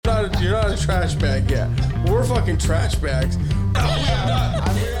not a trash bag yet. We're fucking trash bags.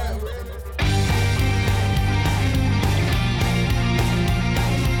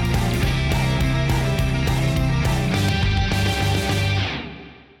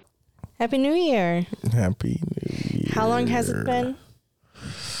 Happy New Year. Happy New Year. How long has it been? A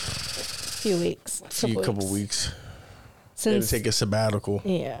few weeks. Couple weeks. Since Had to take a sabbatical.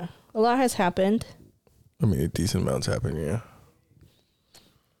 Yeah. A lot has happened. I mean, a decent amount's happened, yeah.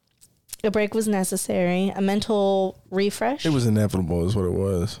 A break was necessary. A mental refresh. It was inevitable is what it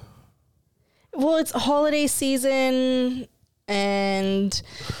was. Well, it's holiday season and...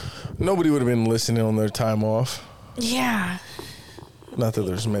 Nobody would have been listening on their time off. Yeah. Not that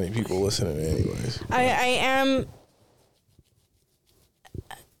there's many people listening anyways. I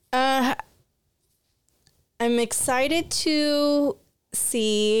am... I'm excited to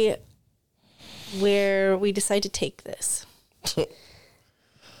see where we decide to take this.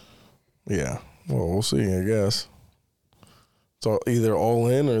 Yeah. Well, we'll see, I guess. It's either all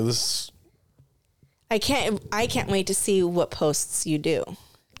in or this... I can't wait to see what posts you do.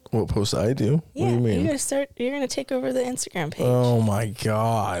 What post I do? Yeah, what do you mean? You're gonna take over the Instagram page. Oh my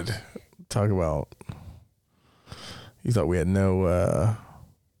God. Talk about... You thought we had no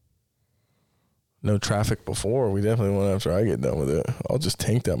traffic before. We definitely won't after I get done with it. I'll just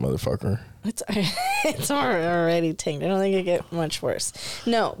tank that motherfucker. It's already tanked. I don't think it get much worse.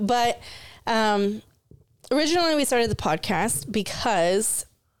 No, but originally we started the podcast because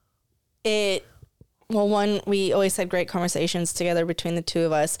we always had great conversations together between the two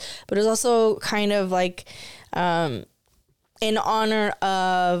of us, but it was also kind of like in honor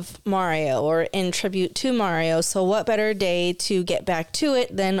of Mario or in tribute to Mario. So what better day to get back to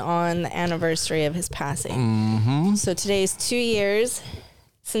it than on the anniversary of his passing? Mm-hmm. So today's 2 years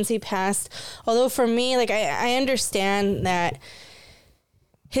since he passed. Although for me, like I understand that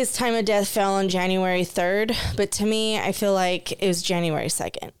his time of death fell on January 3rd, but to me, I feel like it was January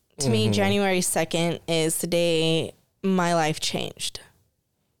 2nd. To me, January 2nd is the day my life changed.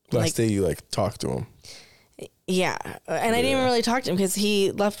 Last day you talked to him. Yeah. And I didn't even really talk to him because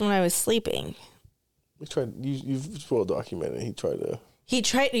he left when I was sleeping. You've well documented. He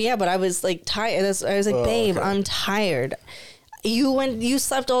tried, yeah, but I was tired. I was like, babe, okay. I'm tired. You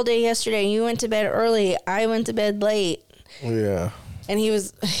slept all day yesterday. You went to bed early. I went to bed late. Yeah. And he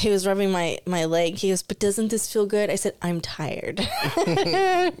was rubbing my leg. He goes, but doesn't this feel good? I said, I'm tired.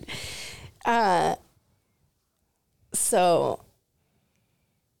 So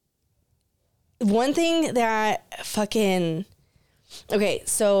one thing that okay,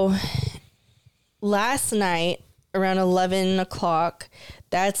 so last night around 11 o'clock,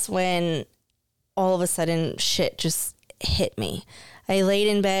 that's when all of a sudden shit just hit me. I laid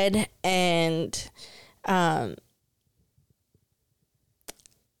in bed and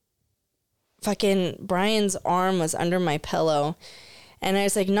Brian's arm was under my pillow. And I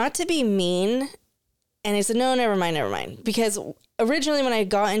was like, not to be mean. And I said, no, never mind. Because originally when I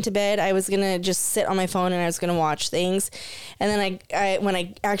got into bed, I was going to just sit on my phone and I was going to watch things. And then when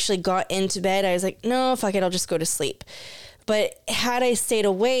I actually got into bed, I was like, no, fuck it, I'll just go to sleep. But had I stayed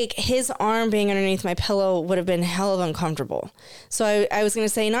awake, his arm being underneath my pillow would have been hell of uncomfortable. So I was going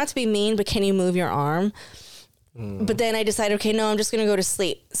to say, not to be mean, but can you move your arm? But then I decided, okay, no, I'm just going to go to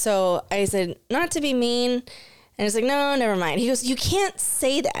sleep. So I said, not to be mean. And it's like, no, never mind. He goes, you can't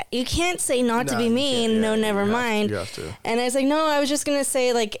say that. You can't say not to be mean. No, never mind. You have to. And I was like, no, I was just going to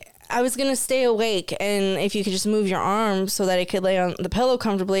say, I was going to stay awake. And if you could just move your arm so that I could lay on the pillow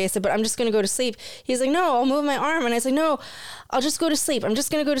comfortably. I said, but I'm just going to go to sleep. He's like, no, I'll move my arm. And I said, no, I'll just go to sleep. I'm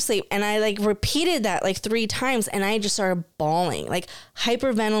just going to go to sleep. And I repeated that 3 times. And I just started bawling,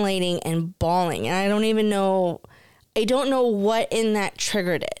 hyperventilating and bawling. And I don't know what in that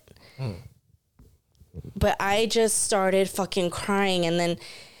triggered it. But I just started fucking crying. And then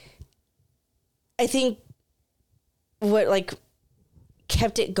I think what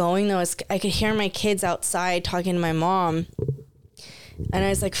kept it going though is I could hear my kids outside talking to my mom. And I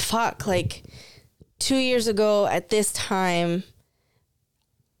was like, fuck, 2 years ago at this time,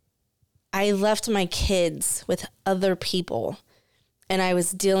 I left my kids with other people and I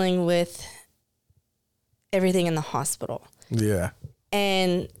was dealing with everything in the hospital. Yeah.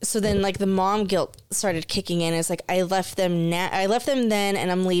 And so then the mom guilt started kicking in. It's I left them then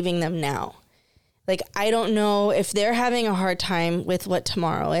and I'm leaving them now. I don't know if they're having a hard time with what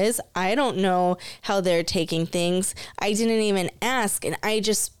tomorrow is. I don't know how they're taking things. I didn't even ask. And I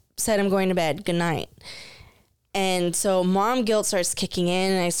just said, I'm going to bed. Good night. And so mom guilt starts kicking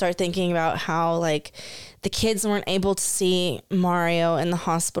in. And I start thinking about how the kids weren't able to see Mario in the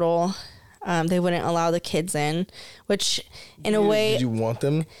hospital. They wouldn't allow the kids in, which in a way... Did you want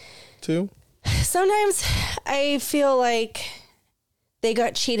them to? Sometimes I feel like they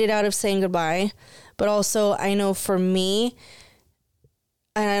got cheated out of saying goodbye, but also I know for me,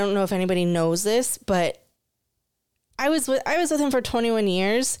 and I don't know if anybody knows this, but I was with him for 21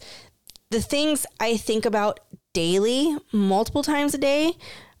 years. The things I think about daily, multiple times a day,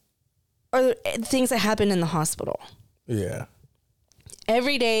 are things that happened in the hospital. Yeah.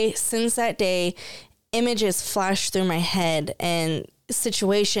 Every day since that day, images flash through my head and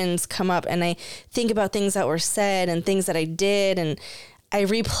situations come up, and I think about things that were said and things that I did, and I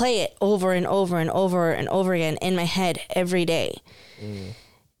replay it over and over and over and over again in my head every day.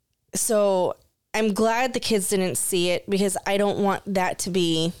 So I'm glad the kids didn't see it, because I don't want that to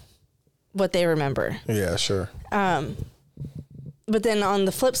be what they remember. Yeah, sure. But then on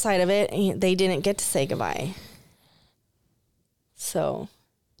the flip side of it, they didn't get to say goodbye. So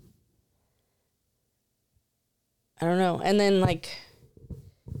I don't know. And then like,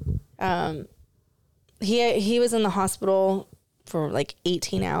 he was in the hospital for like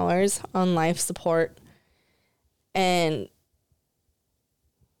 18 hours on life support. And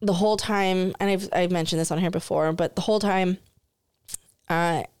the whole time, and I've mentioned this on here before, but the whole time,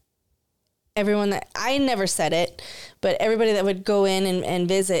 everyone that, I never said it, but everybody that would go in and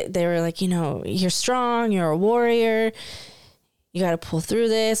visit, they were like, you know, you're strong, you're a warrior, you got to pull through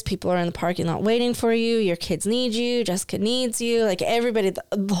this. People are in the parking lot waiting for you. Your kids need you. Jessica needs you. Like everybody,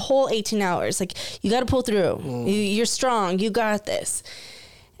 the whole 18 hours, like you got to pull through. You're strong. You got this.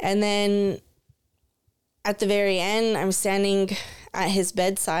 And then at the very end, I'm standing at his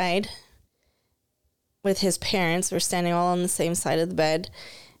bedside with his parents. We're standing all on the same side of the bed.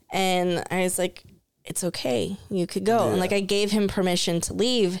 And I was like, it's okay. You could go. Yeah. And like, I gave him permission to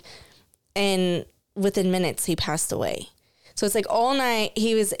leave. And within minutes, he passed away. So it's like all night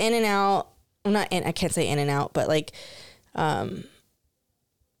he was in and out. I'm not in, I can't say in and out, but like,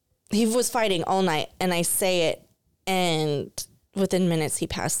 he was fighting all night, and I say it, and within minutes he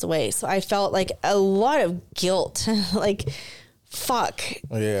passed away. So I felt like a lot of guilt, like, fuck.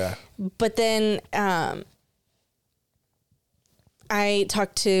 Yeah. But then, I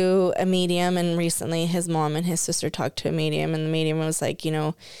talked to a medium, and recently his mom and his sister talked to a medium, and the medium was like, you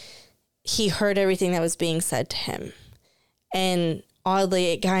know, he heard everything that was being said to him. And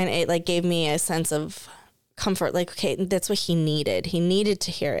oddly, it like gave me a sense of comfort. Like, okay, that's what he needed. He needed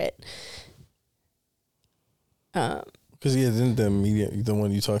to hear it. Because didn't the medium, the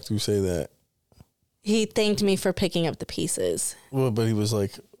one you talked to, say that? He thanked me for picking up the pieces. Well, but he was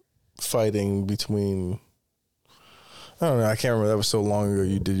like fighting between, I don't know, I can't remember. That was so long ago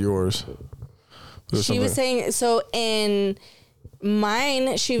you did yours. She was saying, so in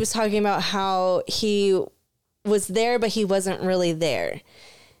mine, she was talking about how he was there, but he wasn't really there.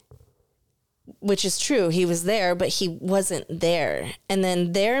 Which is true. He was there, but he wasn't there. And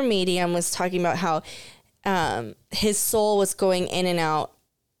then their medium was talking about how his soul was going in and out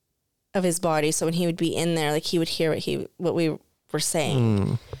of his body. So when he would be in there, like he would hear what we were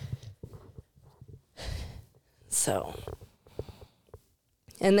saying. So,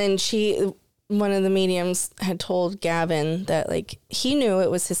 and then one of the mediums had told Gavin that like he knew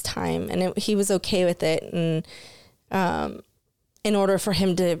it was his time, and he was okay with it. And in order for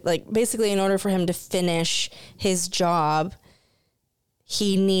him to finish his job,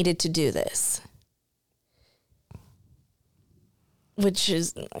 he needed to do this. Which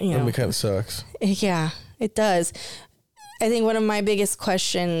is, you know, it kind of sucks. Yeah, it does. I think one of my biggest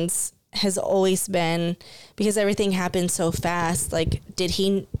questions has always been, because everything happened so fast, like, did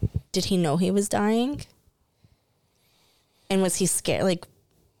he know he was dying? And was he scared? Like,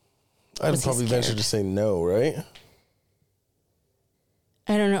 I'd probably venture to say no, right?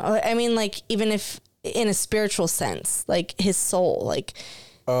 I don't know. I mean, like, even if in a spiritual sense, like his soul, like.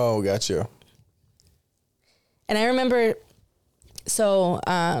 Oh, gotcha. And I remember, so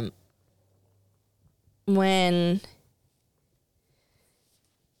when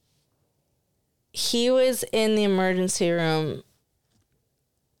he was in the emergency room,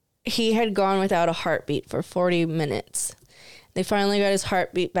 he had gone without a heartbeat for 40 minutes. They finally got his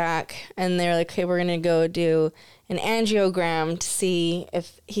heartbeat back, and they're like, okay, we're going to go do an angiogram to see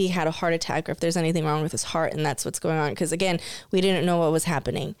if he had a heart attack or if there's anything wrong with his heart, and that's what's going on. Because, again, we didn't know what was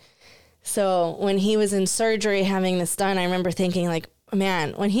happening. So when he was in surgery having this done, I remember thinking, like,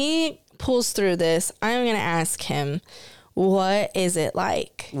 man, when he pulls through this, I'm going to ask him, what is it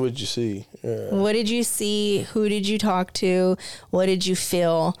like? What did you see? Yeah. What did you see? Who did you talk to? What did you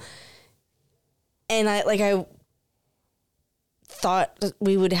feel? And I thought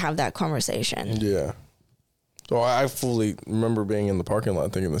we would have that conversation. Yeah. So I fully remember being in the parking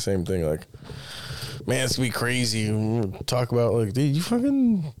lot thinking the same thing. Like, man, it's gonna be crazy. Talk about like, dude, you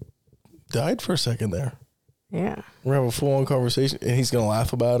fucking died for a second there. Yeah. We're having a full-on conversation, and he's gonna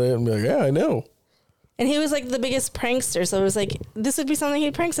laugh about it and be like, "Yeah, I know." And he was like the biggest prankster, so it was like this would be something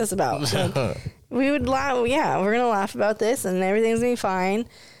he'd pranks us about. Like, we would laugh. Yeah, we're gonna laugh about this, and everything's gonna be fine.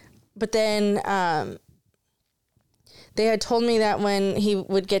 But then they had told me that when he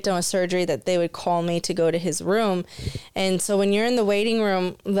would get done with surgery, that they would call me to go to his room. And so when you're in the waiting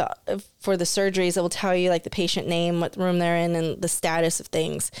room for the surgeries, it will tell you like the patient name, what room they're in, and the status of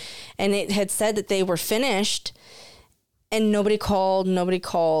things. And it had said that they were finished, and nobody called.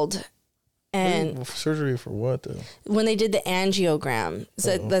 And surgery for what though? When they did the angiogram,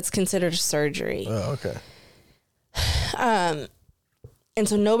 so that's considered a surgery. Oh, okay. And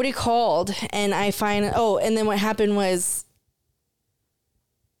so nobody called, and and then what happened was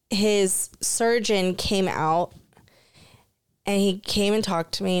his surgeon came out, and he came and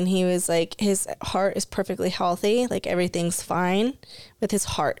talked to me, and he was like, his heart is perfectly healthy, like everything's fine with his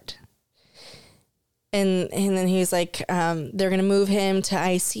heart. And then he was like, they're going to move him to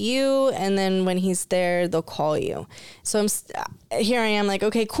ICU, and then when he's there, they'll call you. So here I am like,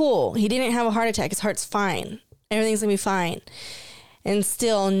 okay, cool. He didn't have a heart attack. His heart's fine. Everything's going to be fine. And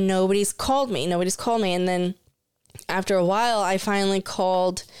still nobody's called me. And then after a while, I finally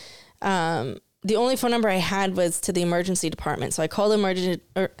called. The only phone number I had was to the emergency department. So I called the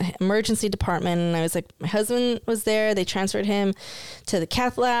emergency department, and I was like, my husband was there. They transferred him to the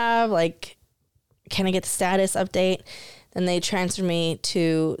cath lab. Like, can I get the status update? Then they transferred me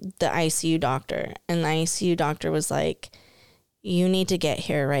to the ICU doctor. And the ICU doctor was like, you need to get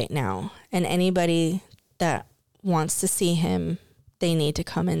here right now. And anybody that wants to see him, they need to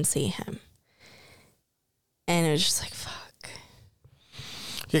come and see him. And it was just like, fuck.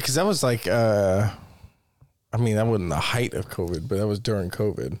 Yeah, because that was like, that wasn't the height of COVID, but that was during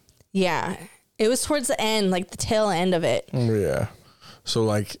COVID. Yeah. It was towards the end, like the tail end of it. Yeah. So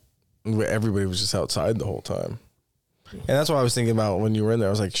like everybody was just outside the whole time. And that's what I was thinking about when you were in there.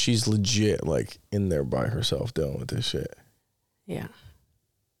 I was like, she's legit like in there by herself dealing with this shit. Yeah.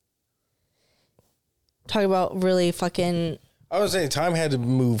 Talk about really fucking... I was saying time had to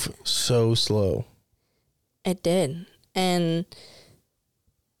move so slow. It did. And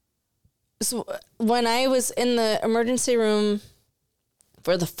so when I was in the emergency room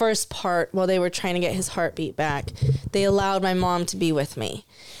for the first part, while they were trying to get his heartbeat back, they allowed my mom to be with me.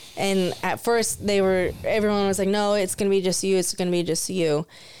 And at first everyone was like, no, it's going to be just you. It's going to be just you.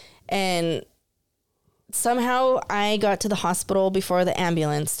 And somehow I got to the hospital before the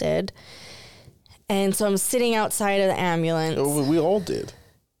ambulance did. And so I'm sitting outside of the ambulance. Oh, we all did.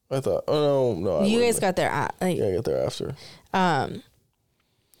 I thought, no. You guys got there. Yeah, I got there after.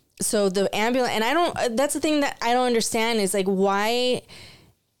 So the ambulance, and that's the thing that I don't understand is like, why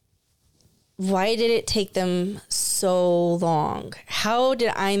did it take them so long? How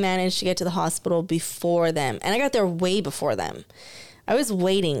did I manage to get to the hospital before them? And I got there way before them. I was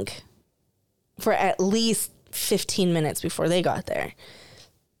waiting for at least 15 minutes before they got there.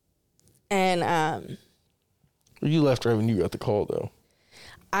 And you left right when you got the call, though.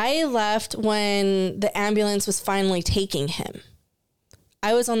 I left when the ambulance was finally taking him.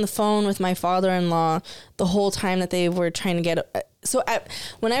 I was on the phone with my father-in-law the whole time that they were trying to get...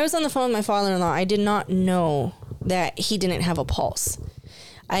 when I was on the phone with my father-in-law, I did not know that he didn't have a pulse.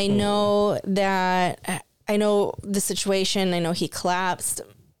 I know the situation. I know he collapsed.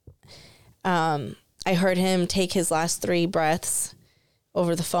 I heard him take his last 3 breaths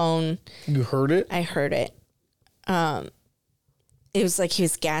over the phone. You heard it? I heard it. It was like he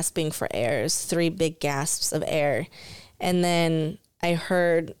was gasping for air. It was 3 big gasps of air. And then I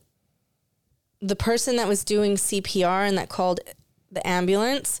heard the person that was doing CPR and that called the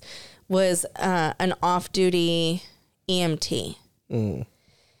ambulance was an off-duty EMT. Mm.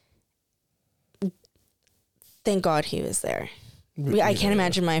 Thank God he was there. I can't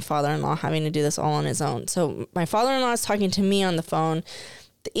imagine my father-in-law having to do this all on his own. So my father-in-law is talking to me on the phone.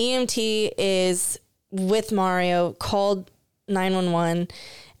 The EMT is with Mario, called 911,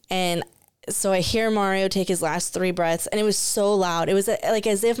 and so I hear Mario take his last 3 breaths, and it was so loud. It was like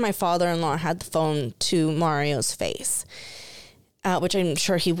as if my father-in-law had the phone to Mario's face, which I'm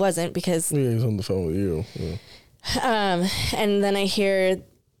sure he wasn't because... Yeah, he's on the phone with you. Yeah. And then I hear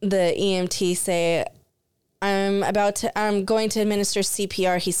the EMT say... I'm going to administer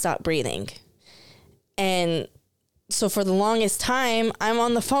CPR. He stopped breathing. And so for the longest time, I'm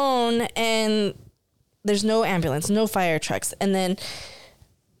on the phone and there's no ambulance, no fire trucks. And then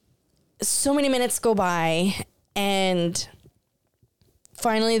so many minutes go by and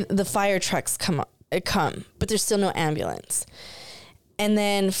finally the fire trucks come come, but there's still no ambulance. And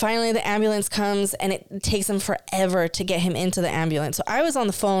then finally the ambulance comes, and it takes them forever to get him into the ambulance. So I was on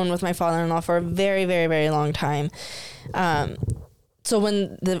the phone with my father-in-law for a very, very, very long time. So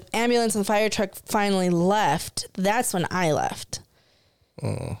when the ambulance and fire truck finally left, that's when I left.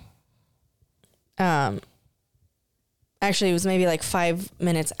 Oh. Actually, it was maybe like 5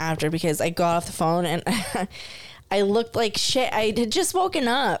 minutes after, because I got off the phone and I looked like shit. I had just woken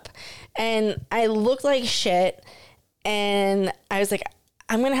up and I looked like shit. And I was like,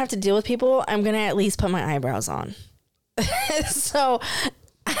 I'm going to have to deal with people. I'm going to at least put my eyebrows on. So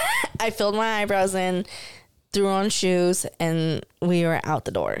I filled my eyebrows in, threw on shoes, and we were out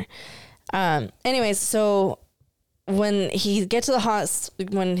the door. Anyways, so when he get to the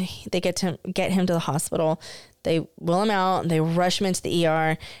when they get him to the hospital, they wheel him out and they rush him into the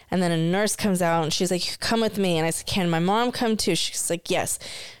ER. And then a nurse comes out and she's like, come with me. And I said, can my mom come too? She's like, yes.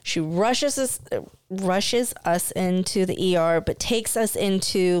 She rushes us into the ER, but takes us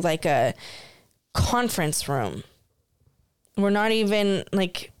into like a conference room. We're not even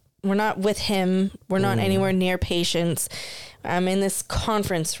like, we're not with him. We're not anywhere near patients. I'm in this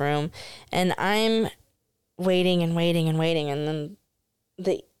conference room and I'm waiting and waiting and waiting. And then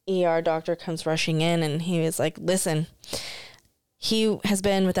the ER doctor comes rushing in and he was like, listen, he has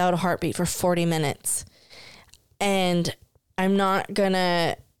been without a heartbeat for 40 minutes. And I'm not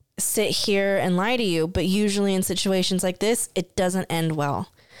gonna sit here and lie to you, but usually in situations like this, it doesn't end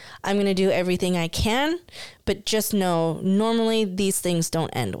well. I'm gonna do everything I can, but just know, normally these things don't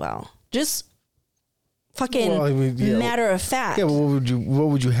end well. Just fucking matter of fact. Yeah, but what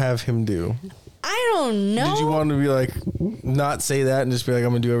would you have him do? I don't know. Did you want to be like, not say that and just be like,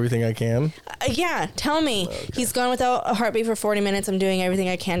 I'm going to do everything I can? Yeah, tell me. Okay. He's gone without a heartbeat for 40 minutes. I'm doing everything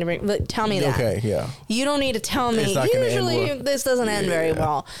I can to bring. Tell me that. Okay, yeah. You don't need to tell me. Usually this doesn't end very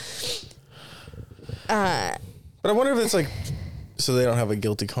well. But I wonder if it's like, so they don't have a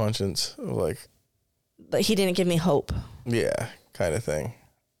guilty conscience of like. But he didn't give me hope. Yeah, kind of thing.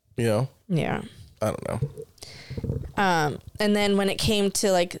 You know? Yeah. I don't know. And then when it came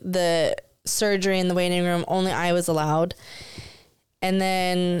to like the surgery in the waiting room, only I was allowed. And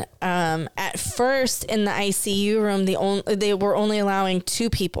then at first in the ICU room, they were only allowing 2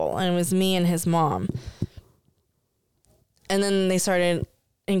 people, and it was me and his mom. And then they started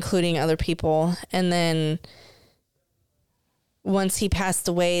including other people. And then once he passed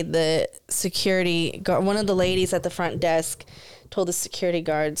away, the security guard, one of the ladies at the front desk, told the security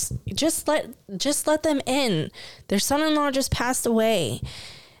guards, just let them in. Their son-in-law just passed away.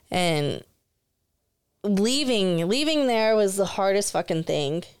 And leaving there was the hardest fucking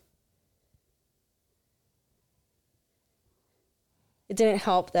thing. It didn't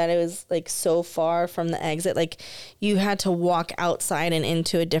help that it was like so far from the exit. Like you had to walk outside and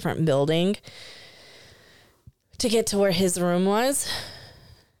into a different building to get to where his room was.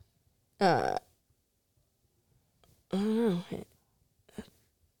 I don't know.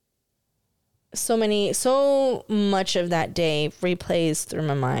 So much of that day replays through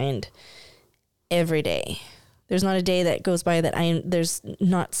my mind every day. There's not a day that goes by that there's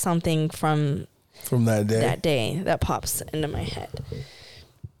not something from that day that pops into my head.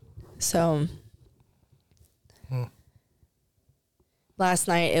 So last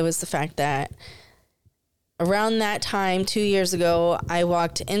night it was the fact that around that time 2 years ago, I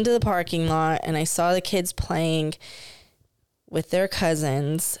walked into the parking lot and I saw the kids playing with their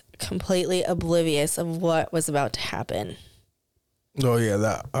cousins, completely oblivious of what was about to happen. Oh yeah,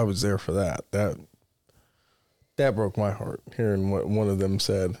 that I was there for that. That broke my heart hearing what one of them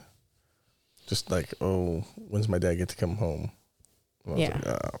said. Just like, oh, when's my dad get to come home? Yeah.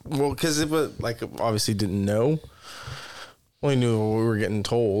 Like, well, because it was like obviously didn't know. Only knew what we were getting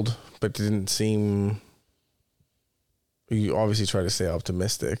told, but it didn't seem. You obviously try to stay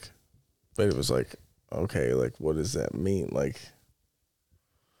optimistic, but it was like, okay, like what does that mean? Like,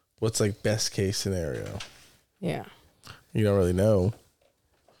 what's like best case scenario? Yeah. You don't really know,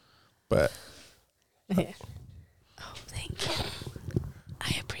 but. Yeah. Oh, thank you.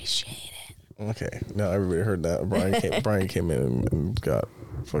 I appreciate it. Okay, now everybody heard that. Brian came in and got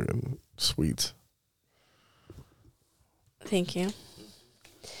fucking sweets. Thank you.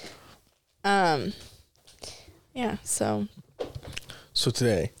 Yeah, so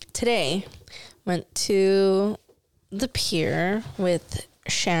today went to the pier with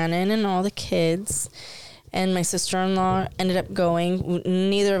Shannon and all the kids, and my sister-in-law ended up going.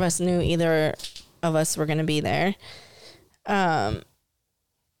 Neither of us knew either of us were going to be there.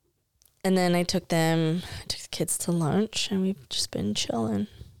 And then I took the kids to lunch, and we've just been chilling.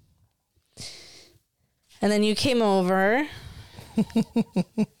 And then you came over,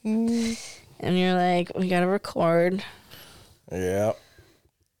 and you're like, we gotta record. Yeah.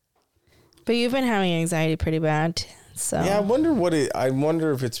 But you've been having anxiety pretty bad, so. Yeah, I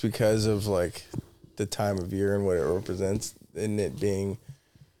wonder if it's because of like the time of year and what it represents, and it being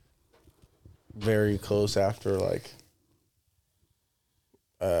very close after like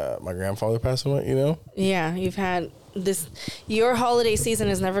my grandfather passed away, you know? Yeah, you've had this. Your holiday season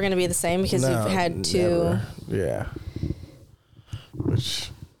is never going to be the same because you've had two. Never. Yeah.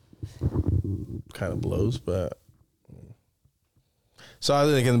 Which kind of blows, but. So I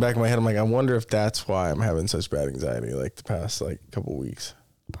was like in the back of my head, I'm like, I wonder if that's why I'm having such bad anxiety like the past like couple weeks.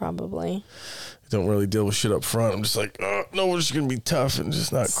 Probably. I don't really deal with shit up front. I'm just like, oh, no, we're just going to be tough and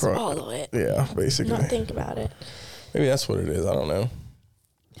just not cry. Swallow it. Yeah, basically. Not think about it. Maybe that's what it is. I don't know.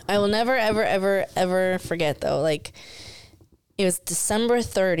 I will never, ever, ever, ever forget, though. Like, it was December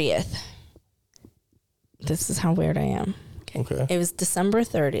 30th. This is how weird I am. Okay. It was December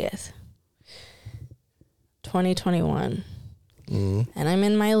 30th, 2021. Mm-hmm. And I'm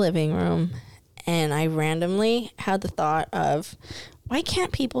in my living room, and I randomly had the thought of, why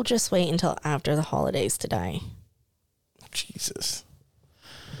can't people just wait until after the holidays to die? Jesus.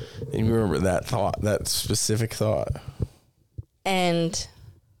 And you remember that thought, that specific thought. And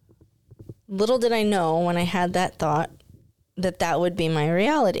little did I know when I had that thought that that would be my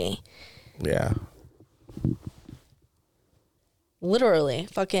reality. Yeah. Literally,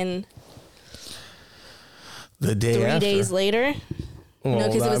 fucking The day 3 after. days later. Well, No,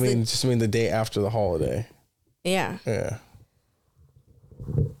 'cause it was just mean the day after the holiday. Yeah. Yeah.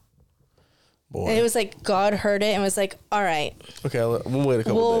 Boy. And it was like God heard it and was like, all right, Okay, we'll wait a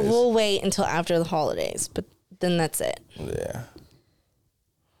couple days. we'll wait until after the holidays, but then that's it. Yeah.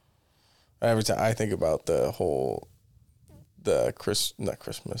 Every time I think about not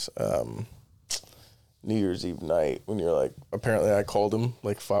Christmas, New Year's Eve night, when you're like, apparently I called him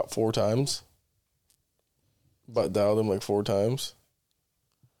like 4 times, but dialed him like 4 times.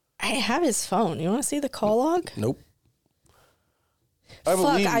 I have his phone. You want to see the call log? Nope. Fuck,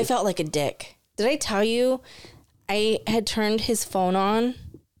 I felt like a dick. Did I tell you I had turned his phone on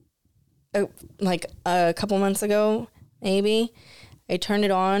like a couple months ago, maybe? I turned it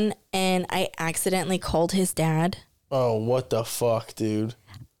on and I accidentally called his dad. Oh, what the fuck, dude?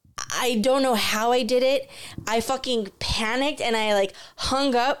 I don't know how I did it. I fucking panicked and I like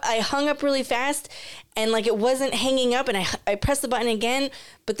hung up. I hung up really fast and like it wasn't hanging up, and I pressed the button again,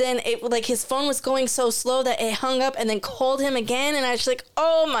 but then it like his phone was going so slow that it hung up and then called him again, and I was like,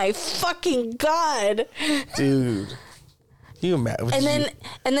 oh my fucking God. Dude. You imagine?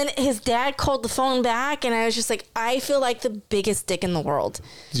 And then his dad called the phone back, and I was just like, I feel like the biggest dick in the world.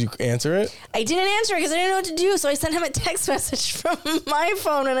 Did you answer it? I didn't answer it because I didn't know what to do. So I sent him a text message from my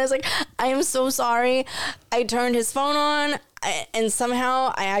phone, and I was like, I am so sorry. I turned his phone on, and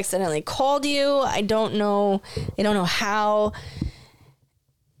somehow I accidentally called you. I don't know how.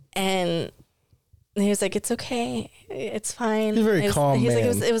 And he was like, it's okay. It's fine. He's a very calm He's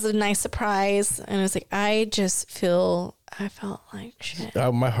man. like, it was a nice surprise. And I was like, I felt like shit.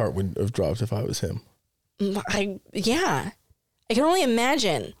 My heart would have dropped if I was him. I can only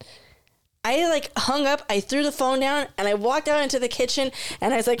imagine. I like hung up, I threw the phone down, and I walked out into the kitchen,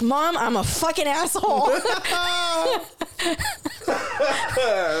 and I was like, Mom, I'm a fucking asshole.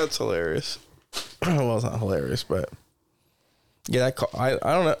 That's hilarious. Well, it's not hilarious, but yeah, I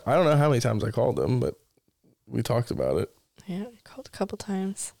don't know how many times I called them, but we talked about it. Yeah, I called a couple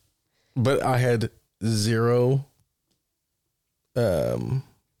times. But I had zero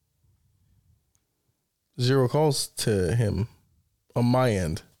calls to him on my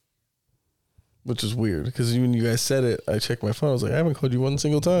end, which is weird because when you guys said it, I checked my phone. I was like, I haven't called you one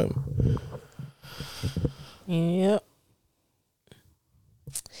single time. Yep.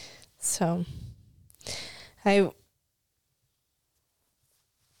 So I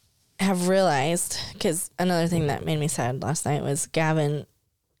have realized, because another thing that made me sad last night was Gavin,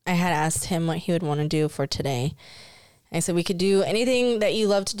 I had asked him what he would want to do for today. I said, we could do anything that you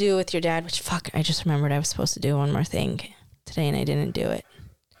love to do with your dad, which fuck, I just remembered I was supposed to do one more thing today and I didn't do it.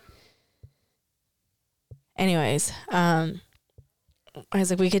 Anyways, I was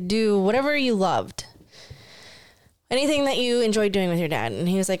like, we could do whatever you loved. Anything that you enjoyed doing with your dad. And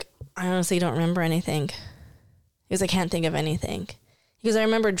he was like, I honestly don't remember anything. He was like, I can't think of anything. He goes, I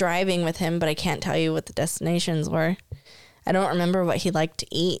remember driving with him, but I can't tell you what the destinations were. I don't remember what he liked to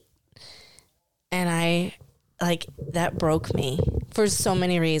eat. And I, like, that broke me for so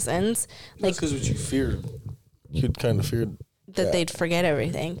many reasons. Like, because what you feared. You'd kind of feared that they'd forget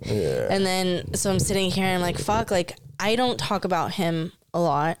everything. Yeah. And then, so I'm sitting here and I'm like, fuck, like, I don't talk about him a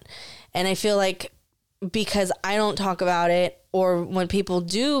lot. And I feel like because I don't talk about it, or when people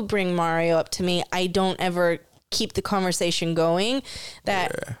do bring Mario up to me, I don't ever keep the conversation going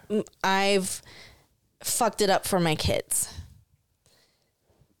that I've fucked it up for my kids.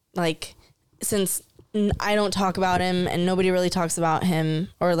 Like, since I don't talk about him and nobody really talks about him,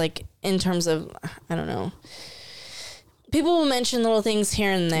 or like in terms of, I don't know. People will mention little things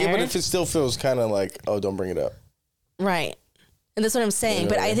here and there. Yeah, but if it still feels kind of like, oh, don't bring it up. Right. And that's what I'm saying.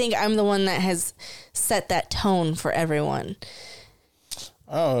 But I think I'm the one that has set that tone for everyone.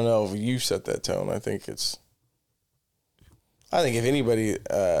 I don't know if you set that tone. I think if anybody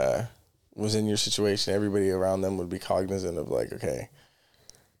was in your situation, everybody around them would be cognizant of like, okay,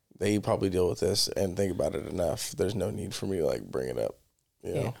 they probably deal with this and think about it enough. There's no need for me to like bring it up,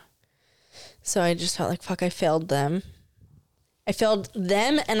 you know? So I just felt like, fuck, I failed them. I failed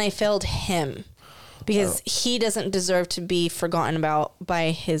them and I failed him because he doesn't deserve to be forgotten about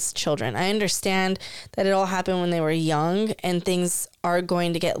by his children. I understand that it all happened when they were young and things are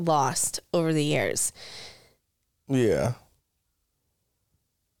going to get lost over the years. Yeah.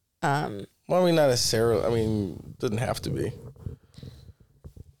 Well, I mean, not necessarily. I mean, it doesn't have to be.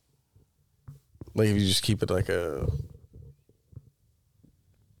 Like, if you just keep it like a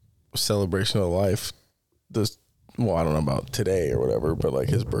celebration of life, well, I don't know about today or whatever, but like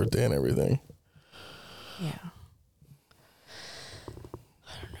his birthday and everything. Yeah.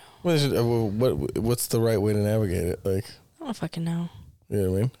 I don't know. What's the right way to navigate it? Like, I don't fucking know. You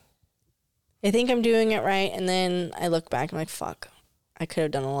know what I mean? I think I'm doing it right, and then I look back and I'm like, fuck, I could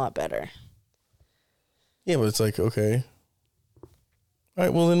have done a lot better. Yeah, but it's like, okay. All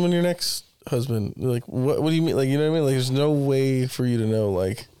right, well, then when your next husband, like, what do you mean? Like, you know what I mean? Like, there's no way for you to know,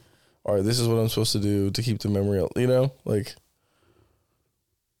 like, all right, this is what I'm supposed to do to keep the memory, you know? Like,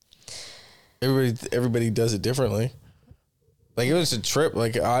 everybody does it differently. Like, it was a trip.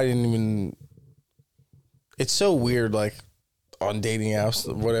 Like, I didn't even... It's so weird, like, on dating apps,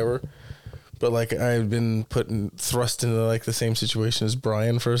 whatever. But, like, I've been thrust into, like, the same situation as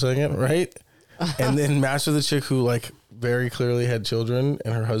Brian for a second, right? And then matched with a chick who, like, very clearly had children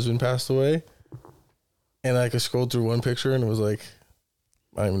and her husband passed away. And I scrolled through one picture and it was like...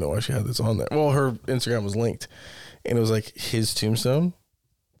 I don't even know why she had this on there. Well, her Instagram was linked. And it was, like, his tombstone.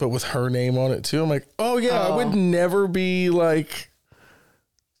 But with her name on it, too. I'm like, oh, yeah, I would never be, like...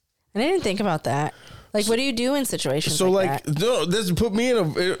 I didn't think about that. Like, what do you do in situations like that? No, this put me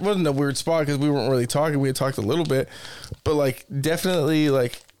in it wasn't a weird spot because we weren't really talking. We had talked a little bit. But, like, definitely,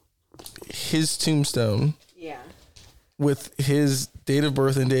 like, his tombstone. Yeah. With his date of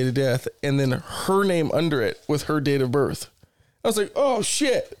birth and date of death. And then her name under it with her date of birth. I was like, oh,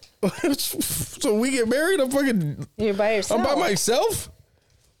 shit. So we get married? You're by yourself. I'm by myself?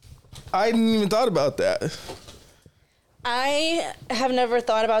 I hadn't even thought about that. I have never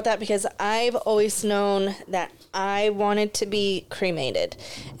thought about that because I've always known that I wanted to be cremated.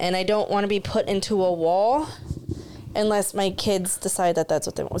 And I don't want to be put into a wall unless my kids decide that that's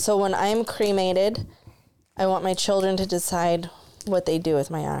what they want. So when I'm cremated, I want my children to decide what they do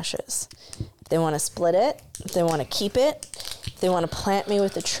with my ashes. If they want to split it, if they want to keep it, if they want to plant me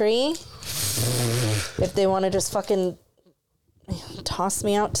with a tree, if they want to just fucking toss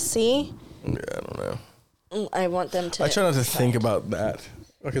me out to sea. Yeah, I don't know. I want them to... I try not to think about that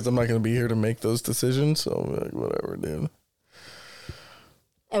because I'm not going to be here to make those decisions. So I'm like, whatever, dude.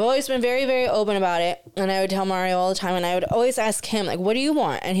 I've always been very, very open about it. And I would tell Mario all the time. And I would always ask him, like, what do you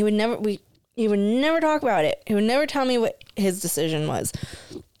want? And he would never talk about it. He would never tell me what his decision was.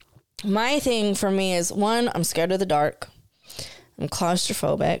 My thing for me is, one, I'm scared of the dark. I'm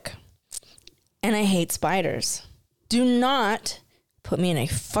claustrophobic. And I hate spiders. Do not put me in a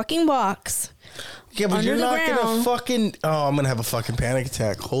fucking box. Yeah, but you're not going to fucking... Oh, I'm going to have a fucking panic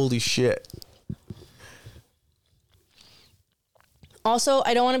attack. Holy shit. Also,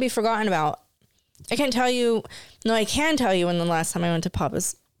 I don't want to be forgotten about. I can't tell you... No, I can tell you when the last time I went to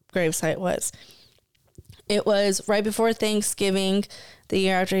Papa's gravesite was. It was right before Thanksgiving, the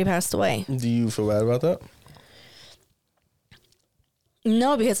year after he passed away. Do you feel bad about that?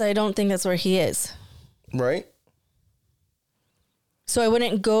 No, because I don't think that's where he is. Right? So I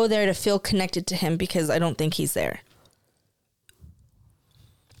wouldn't go there to feel connected to him because I don't think he's there.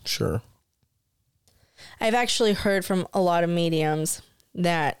 Sure. I've actually heard from a lot of mediums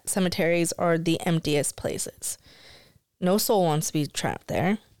that cemeteries are the emptiest places. No soul wants to be trapped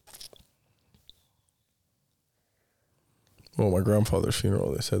there. Well, my grandfather's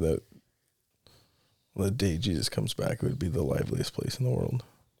funeral, they said that the day Jesus comes back, it would be the liveliest place in the world.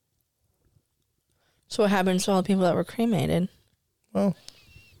 So what happens to all the people that were cremated? Well,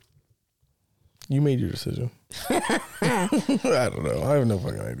 you made your decision. I don't know. I have no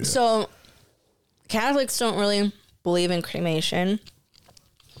fucking idea. So Catholics don't really believe in cremation.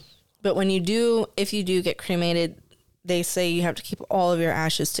 But if you do get cremated, they say you have to keep all of your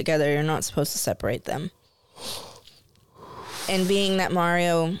ashes together. You're not supposed to separate them. And being that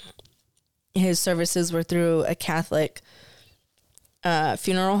Mario, his services were through a Catholic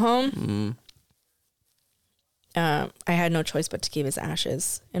funeral home, I had no choice but to keep his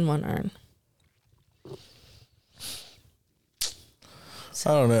ashes in one urn. I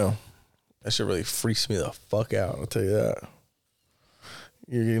don't know. That shit really freaks me the fuck out. I'll tell you that.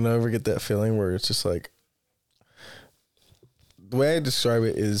 You never get that feeling where it's just like, the way I describe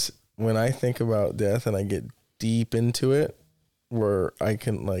it is when I think about death and I get deep into it, where I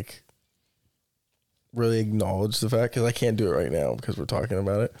can like really acknowledge the fact, because I can't do it right now because we're talking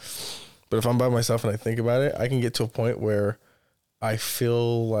about it. But if I'm by myself and I think about it, I can get to a point where I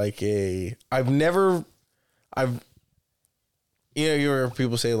feel like you know, you hear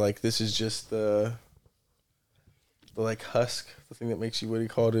people say like, this is just the like husk, the thing that makes you, what do you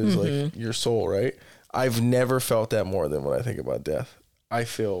call it, is like your soul, right? I've never felt that more than when I think about death. I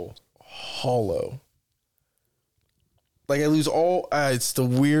feel hollow. Like I lose all, it's the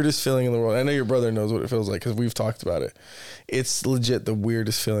weirdest feeling in the world. I know your brother knows what it feels like because we've talked about it. It's legit the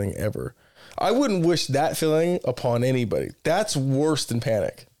weirdest feeling ever. I wouldn't wish that feeling upon anybody. That's worse than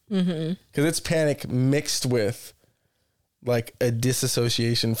panic. Because it's panic mixed with like a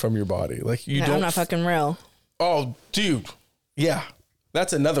disassociation from your body. Like you don't. I'm not fucking real. Oh, dude. Yeah.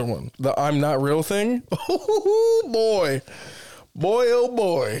 That's another one. The I'm not real thing. Oh, boy. Boy, oh,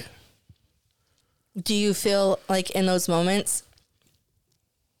 boy. Do you feel like in those moments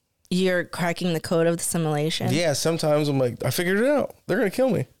you're cracking the code of the simulation? Yeah, sometimes I'm like, I figured it out. They're going to kill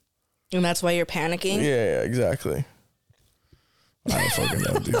me. And that's why you're panicking? Yeah, exactly. I don't fucking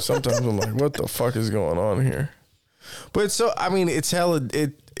know, dude. Sometimes I'm like, what the fuck is going on here? But it's so, I mean, it's hella,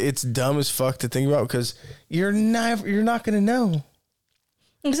 it's dumb as fuck to think about because you're not going to know.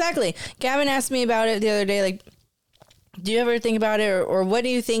 Exactly. Gavin asked me about it the other day. Like, do you ever think about it? Or what do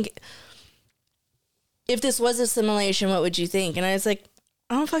you think? If this was a simulation, what would you think? And I was like,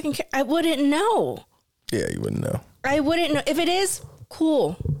 I don't fucking care. I wouldn't know. Yeah, you wouldn't know. I wouldn't know. If it is,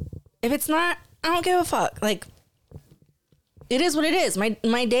 cool. If it's not, I don't give a fuck. Like, it is what it is.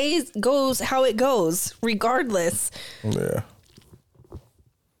 My day goes how it goes, regardless. Yeah.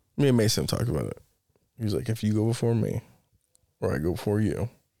 Me and Mason talk about it. He's like, if you go before me, or I go before you,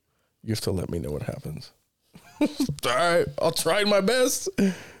 you have to let me know what happens. All right, I'll try my best.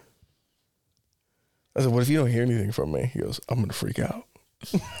 I said, what if you don't hear anything from me? He goes, I'm going to freak out.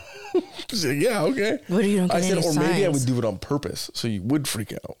 I said, yeah, okay. What if you don't get I said, any or signs? maybe I would do it on purpose so you would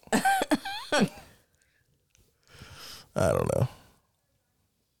freak out. I don't know.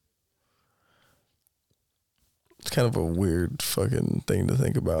 It's kind of a weird fucking thing to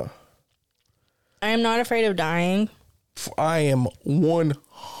think about. I am not afraid of dying. I am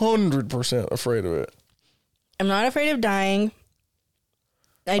 100% afraid of it. I'm not afraid of dying.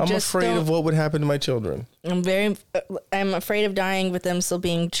 I'm afraid of what would happen to my children. I'm afraid of dying with them still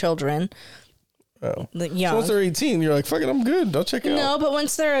being children. Oh. Yeah. So once they're 18, you're like, fuck it, I'm good. I'll check it out. No, but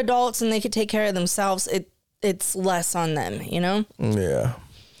once they're adults and they can take care of themselves, it's less on them, you know? Yeah.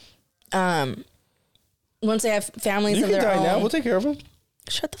 Once they have families You of can their die own. now. We'll take care of them.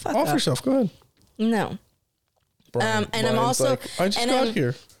 Shut the fuck Off up. yourself. Go ahead. No. Brian, and I'm Brian's also like, I just got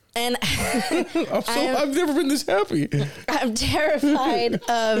here. And I've never been this happy. I'm terrified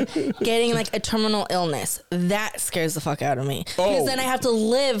of getting like a terminal illness. That scares the fuck out of me. Oh. Because then I have to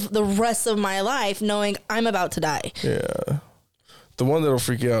live the rest of my life knowing I'm about to die. Yeah. The one that'll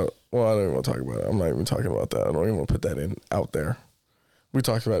freak you out. Well, I don't even want to talk about it. I'm not even talking about that. I don't even want to put that out there. We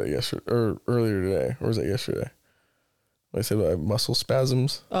talked about it yesterday or earlier today. Or was it yesterday? I said I have muscle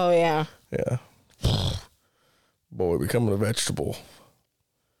spasms. Oh yeah. Yeah. Boy, becoming a vegetable.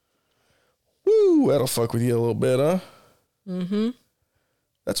 Woo, that'll fuck with you a little bit, huh? Mm-hmm.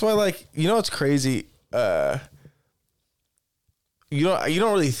 That's why, like, you know what's crazy? You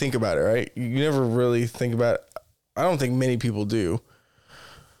don't really think about it, right? You never really think about it. I don't think many people do.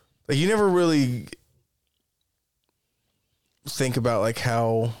 Like, you never really think about, like,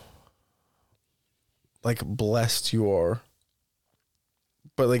 how, like, blessed you are.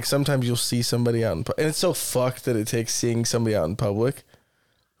 But, like, sometimes you'll see somebody out in public. And it's so fucked that it takes seeing somebody out in public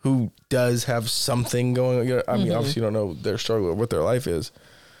who does have something going on. You know, I mean, obviously you don't know their struggle or what their life is.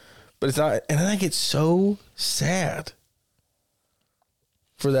 But it's not. And then I get so sad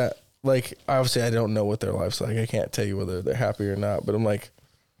for that. Like, obviously I don't know what their life's like. I can't tell you whether they're happy or not. But I'm like,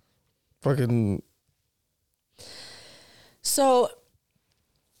 fucking. So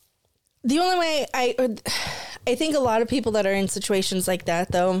the only way I think a lot of people that are in situations like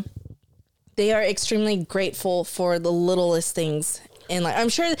that, though, they are extremely grateful for the littlest things in life. I'm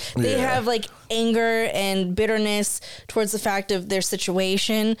sure they have like anger and bitterness towards the fact of their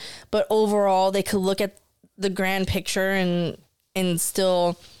situation, but overall they could look at the grand picture and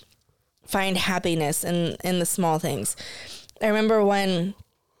still find happiness in the small things. I remember when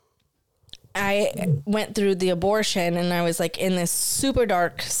I went through the abortion and I was like in this super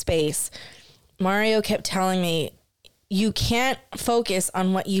dark space, Mario kept telling me, you can't focus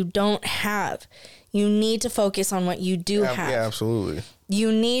on what you don't have. You need to focus on what you do have. Yeah, absolutely.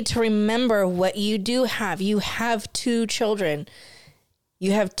 You need to remember what you do have. You have 2 children.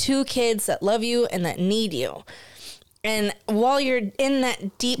 You have 2 kids that love you and that need you. And while you're in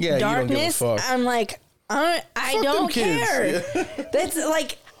that deep darkness, I'm like, I don't care. Yeah. That's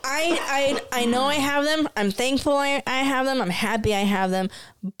like, I know I have them. I'm thankful I have them. I'm happy I have them.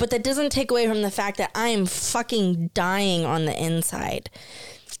 But that doesn't take away from the fact that I am fucking dying on the inside.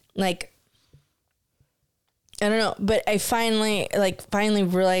 Like, I don't know. But I finally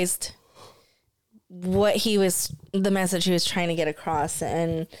realized what the message he was trying to get across.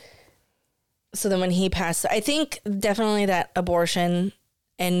 And so then when he passed, I think definitely that abortion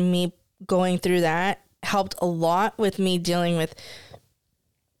and me going through that helped a lot with me dealing with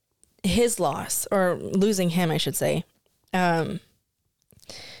his loss, or losing him, I should say. Brian,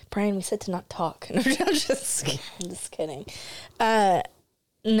 we said to not talk. I'm just kidding.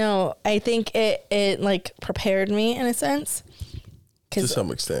 No, I think it like prepared me in a sense. To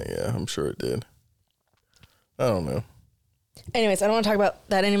some extent, yeah, I'm sure it did. I don't know. Anyways, I don't want to talk about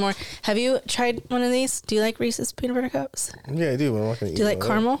that anymore. Have you tried one of these? Do you like Reese's peanut butter cups? Yeah, I do. I'm not gonna eat. Do you like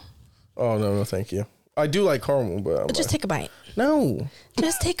caramel? Oh no, thank you. I do like caramel, but just take a bite. No.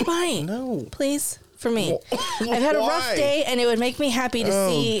 Just take a bite. No. Please. For me. I've had a rough day, and it would make me happy to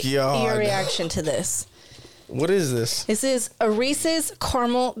see your reaction to this. What is this? This is a Reese's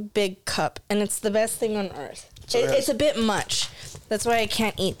Caramel Big Cup, and it's the best thing on earth. So it's a bit much. That's why I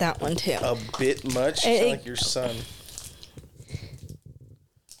can't eat that one, too. A bit much? It's like your son.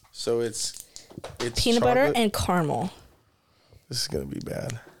 So it's peanut butter and caramel. This is going to be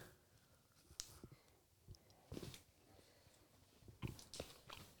bad.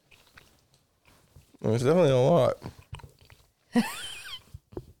 It's definitely a lot.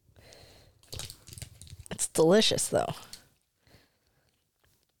 It's delicious, though.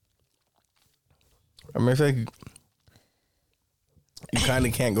 I mean, I think you kind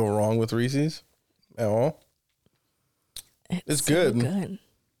of can't go wrong with Reese's at all. It's good. So good.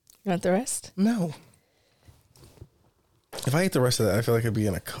 You want the rest? No. If I ate the rest of that, I feel like I'd be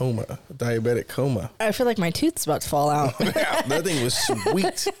in a coma, a diabetic coma. I feel like my tooth's about to fall out. Yeah, that thing was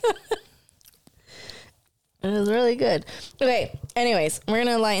sweet. It was really good. Okay. Anyways, we're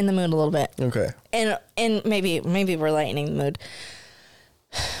gonna lighten the mood a little bit. Okay. And maybe we're lightening the mood.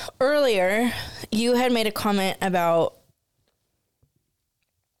 Earlier, you had made a comment about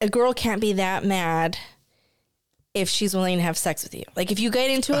a girl can't be that mad if she's willing to have sex with you. Like if you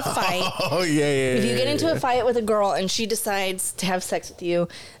get into a fight. Oh yeah. If you get into a fight with a girl and she decides to have sex with you,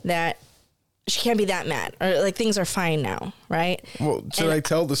 that she can't be that mad, or like things are fine now, right? Well, should I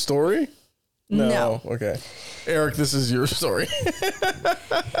tell the story? No. Okay. Eric, this is your story.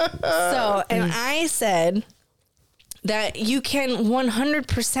 So, and I said that you can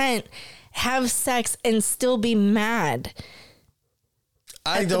 100% have sex and still be mad.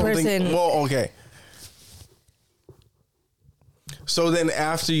 I don't think. Well, okay. So then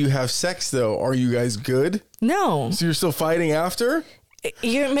after you have sex, though, are you guys good? No. So you're still fighting after?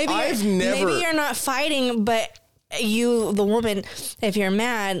 Maybe you're not fighting, but you, the woman, if you're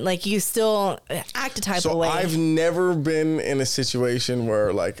mad, like you still act a type of way. So I've never been in a situation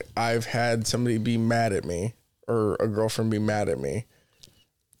where like I've had somebody be mad at me or a girlfriend be mad at me,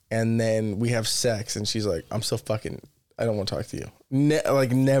 and then we have sex and she's like, I'm so fucking, I don't want to talk to you.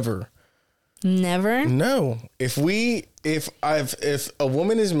 Never. Never? No. If a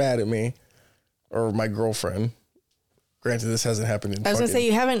woman is mad at me or my girlfriend, granted this hasn't happened in I was going to say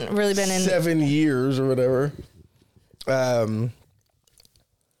you haven't really been in 7 years or whatever. And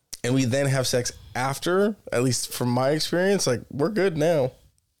we then have sex after, at least from my experience, like we're good now.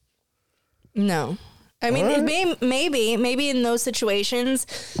 No. I mean, it maybe in those situations,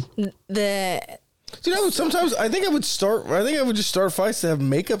 sometimes I think I would just start fights to have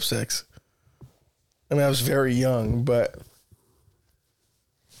makeup sex. I mean, I was very young, but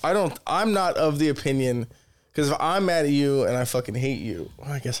I'm not of the opinion, because if I'm mad at you and I fucking hate you,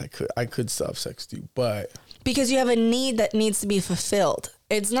 well, I guess I could stop sex with you, but because you have a need that needs to be fulfilled.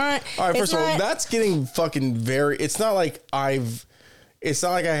 It's not. All right, first of all, that's getting fucking very. It's not like I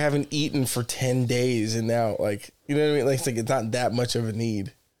haven't eaten for 10 days and now, like, you know what I mean? Like, it's not that much of a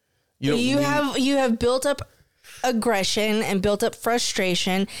need. You have built up aggression and built up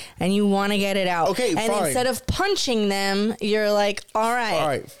frustration, and you want to get it out. Okay, and fine. instead of punching them, you're like, all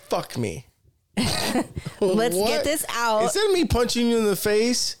right, fuck me. let's get this out. Instead of me punching you in the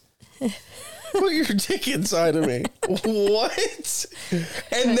face, put your dick inside of me. What?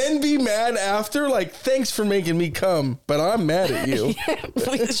 And then be mad after? Like, thanks for making me come, but I'm mad at you.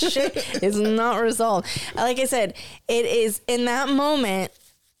 Shit is not resolved. Like I said, it is in that moment,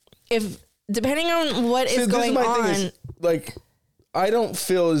 depending on what is going on. Like, I don't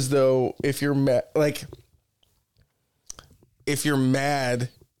feel as though if you're mad, like,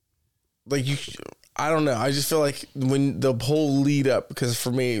 I don't know. I just feel like when the whole lead up, because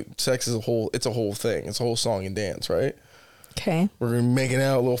for me, sex is it's a whole thing. It's a whole song and dance, right? Okay. We're going to make it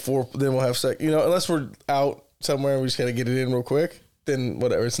out a little then we'll have sex. Unless we're out somewhere and we just got to get it in real quick, then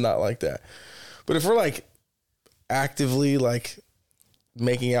whatever. It's not like that. But if we're like actively like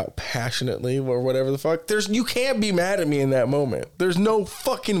making out passionately or whatever the fuck, you can't be mad at me in that moment. There's no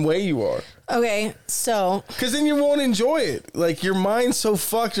fucking way you are. Okay, so because then you won't enjoy it. Like, your mind's so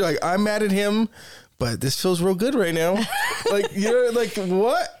fucked. You're like, I'm mad at him, but this feels real good right now. Like, you're like,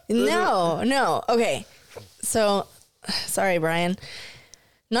 what? No. Okay, so sorry, Brian.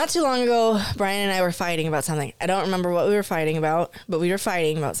 Not too long ago, Brian and I were fighting about something. I don't remember what we were fighting about, but we were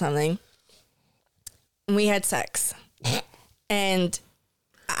fighting about something. And we had sex. And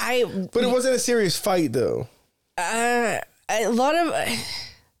But it wasn't a serious fight, though. A lot of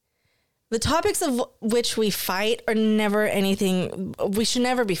the topics of which we fight are never anything. We should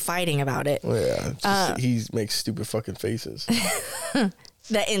never be fighting about it. Well, yeah, he makes stupid fucking faces.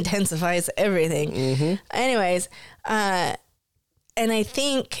 That intensifies everything. Mm-hmm. Anyways, and I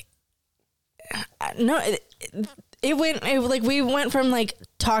think we went from like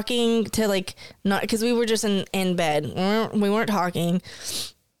talking to like not, because we were just in bed. We weren't talking.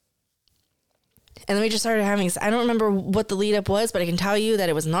 And then we just started having, I don't remember what the lead up was, but I can tell you that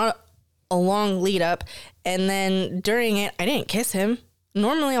it was not a long lead up. And then during it, I didn't kiss him.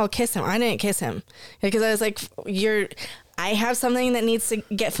 Normally I'll kiss him. I didn't kiss him because I was like, I have something that needs to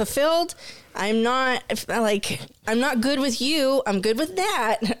get fulfilled. I'm not good with you. I'm good with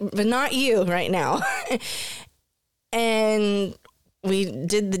that, but not you right now. And we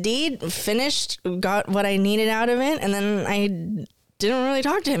did the deed, finished, got what I needed out of it. And then I didn't really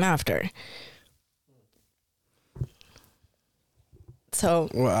talk to him after. So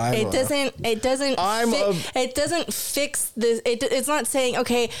it doesn't fix this. It's not saying,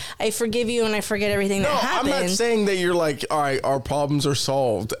 okay, I forgive you and I forget everything that happened. I'm not saying that you're like, all right, our problems are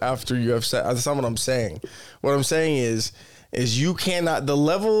solved after you have sex. That's not what I'm saying. What I'm saying is you cannot, the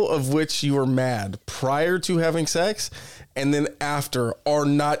level of which you are mad prior to having sex and then after are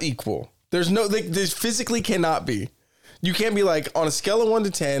not equal. There's physically cannot be. You can't be like, on a scale of 1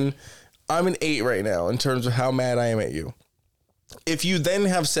 to 10, I'm an 8 right now in terms of how mad I am at you. If you then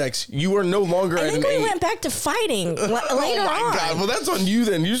have sex, you are no longer at an 8. I think we went back to fighting later on. Oh my God. Well, that's on you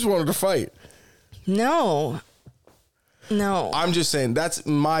then. You just wanted to fight. No. I'm just saying, that's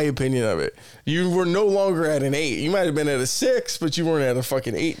my opinion of it. You were no longer at an 8. You might have been at a 6, but you weren't at a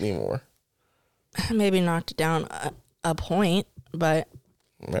fucking 8 anymore. Maybe knocked down a point, but.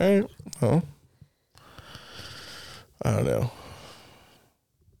 All right. Well, I don't know.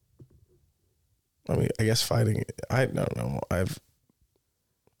 I mean, I guess fighting, I don't know. I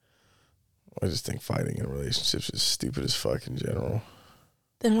just think fighting in relationships is stupid as fuck in general.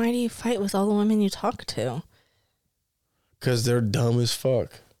 Then why do you fight with all the women you talk to? Because they're dumb as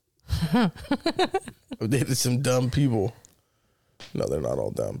fuck. They're some dumb people. No, they're not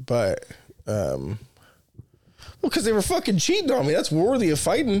all dumb. But, because they were fucking cheating on me. That's worthy of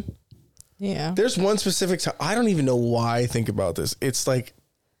fighting. Yeah. There's one specific time. I don't even know why I think about this. It's like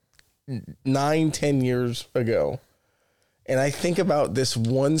 9-10 years ago, and I think about this is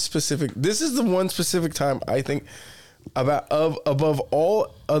the one specific time I think about above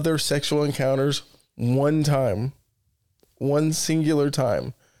all other sexual encounters, one singular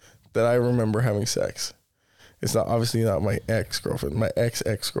time that I remember having sex. It's not obviously not my ex-girlfriend, my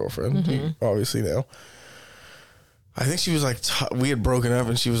ex-girlfriend. Mm-hmm. You obviously know. I think she was like, we had broken up,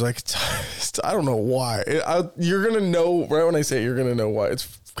 and she was like, I don't know why. You're going to know, right when I say it, you're going to know why.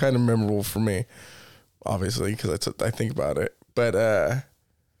 It's kind of memorable for me, obviously, because I think about it. But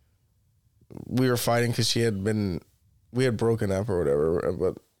we were fighting because we had broken up or whatever,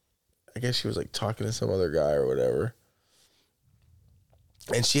 but I guess she was like talking to some other guy or whatever.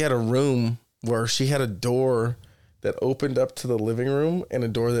 And she had a room where she had a door that opened up to the living room and a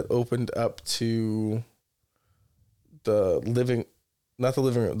door that opened up to the living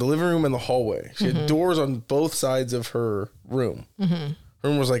room and the hallway. She had doors on both sides of her room, Her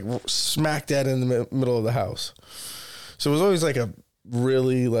room was like smack dab in the middle of the house. So it was always like a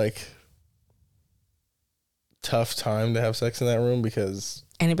really like tough time to have sex in that room because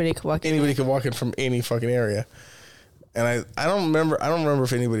anybody could walk in from any fucking area. And I don't remember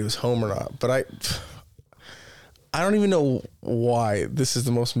if anybody was home or not, but I don't even know why this is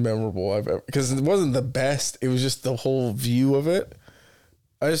the most memorable I've ever, because it wasn't the best. It was just the whole view of it.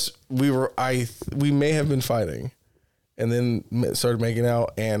 We may have been fighting and then started making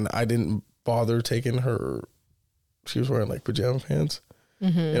out, and I didn't bother taking her. She was wearing like pajama pants.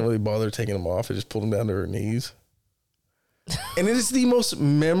 Didn't really bother taking them off. I just pulled them down to her knees. And it is the most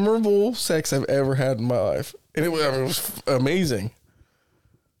memorable sex I've ever had in my life. And it was amazing.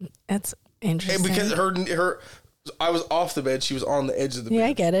 That's interesting. And because I was off the bed, she was on the edge of the bed. Yeah,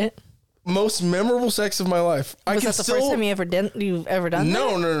 I get it. Most memorable sex of my life. Was that the first time you've ever done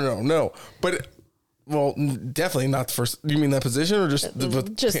that? No. But, well, definitely not the first. You mean that position or just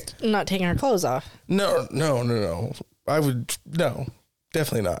not taking her clothes off? No. No,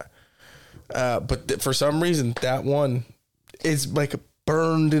 definitely not. But for some reason, that one is like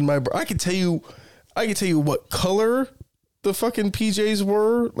burned in my brain. I could tell you what color the fucking PJs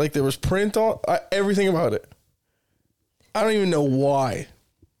were. Like there was print on everything about it. I don't even know why.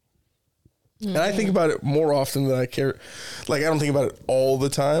 And I think about it more often than I care. Like I don't think about it all the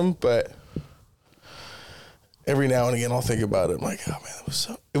time, but every now and again I'll think about it. I'm like, oh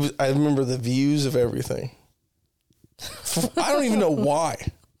man, I remember the views of everything. I don't even know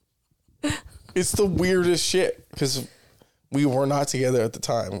why. It's the weirdest shit because we were not together at the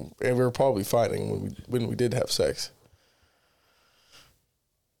time, and we were probably fighting when we did have sex.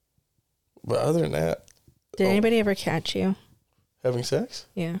 But other than that, did anybody ever catch you having sex?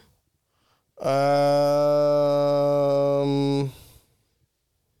 Yeah.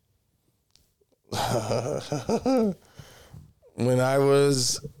 When I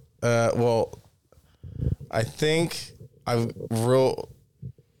was, I think I've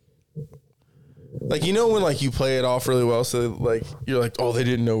like, you know, when like you play it off really well, so like you're like, oh, they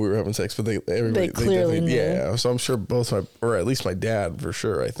didn't know we were having sex, but they clearly knew. Yeah. So I'm sure or at least my dad for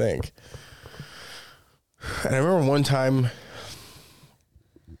sure, I think. And I remember one time,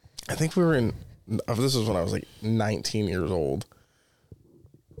 I think this was when I was like 19 years old,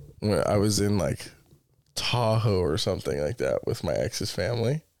 when I was in like Tahoe or something like that with my ex's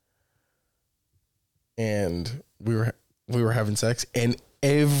family. And we were having sex, and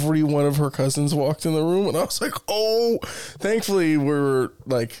every one of her cousins walked in the room, and I was like, oh, thankfully we were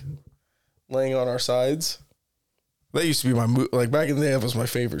like laying on our sides. That used to be like back in the day, that was my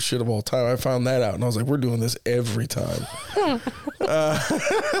favorite shit of all time. I found that out and I was like, we're doing this every time.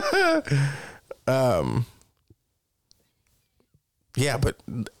 Yeah, but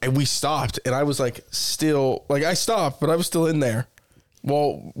we stopped, and I was like still, like I stopped, but I was still in there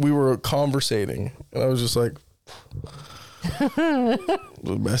while we were conversating, and I was just like,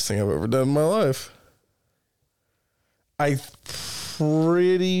 the best thing I've ever done in my life. I'm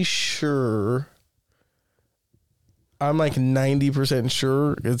pretty sure, I'm like 90%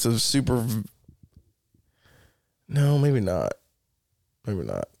 sure it's a super, no, maybe not. Maybe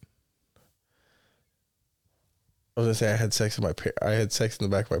not. I was gonna say I had sex in the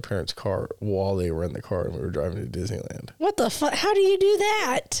back of my parents' car while they were in the car and we were driving to Disneyland. What the fuck? How do you do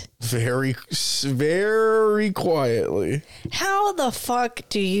that? Very, very quietly. How the fuck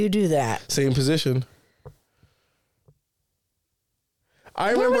do you do that? Same position.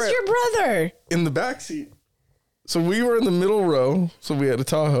 Where was your brother? In the back seat. So we were in the middle row. So we had a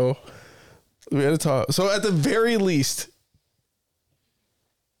Tahoe. So at the very least,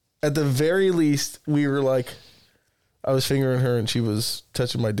 we were like, I was fingering her and she was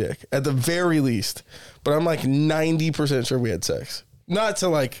touching my dick. At the very least. But I'm like 90% sure we had sex. Not to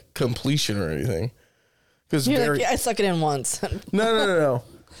like completion or anything. Because like, I suck it in once. No.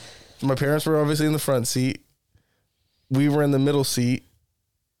 My parents were obviously in the front seat. We were in the middle seat.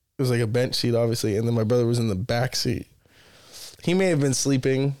 It was like a bench seat, obviously. And then my brother was in the back seat. He may have been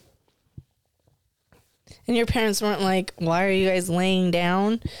sleeping. And your parents weren't like, why are you guys laying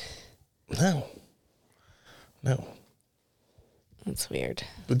down? No. That's weird.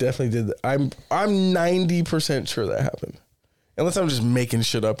 But definitely did that. I'm 90% sure that happened. Unless I'm just making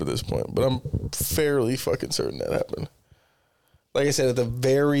shit up at this point. But I'm fairly fucking certain that happened. Like I said, at the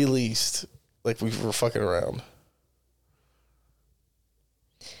very least, like we were fucking around.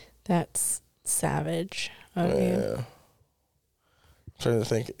 That's savage of you. Yeah. I'm trying to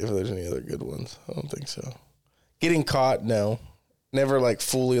think if there's any other good ones. I don't think so. Getting caught, no. Never like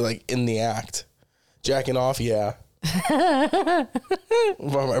fully like in the act. Jacking off, yeah. By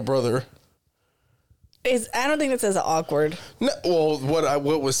my brother. I don't think it says awkward. No, well,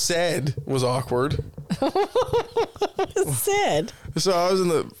 what was said was awkward. It's said.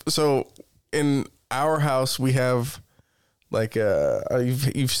 So in our house we have like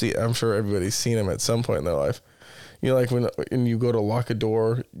you've seen, I'm sure everybody's seen them at some point in their life. You know, like when you go to lock a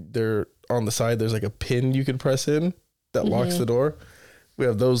door, there on the side there's like a pin you can press in that locks the door. We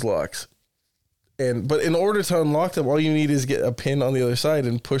have those locks. But in order to unlock them, all you need is get a pin on the other side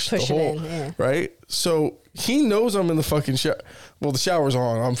and push the hole, right? So he knows I'm in the fucking shower. Well, the shower's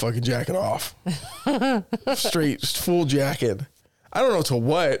on. I'm fucking jacking off. Straight, full jacket. I don't know to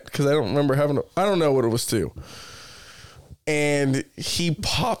what, because I don't remember I don't know what it was to. And he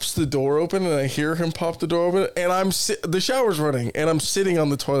pops the door open, and I hear him pop the door open, and the shower's running, and I'm sitting on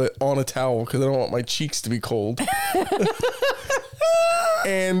the toilet on a towel because I don't want my cheeks to be cold.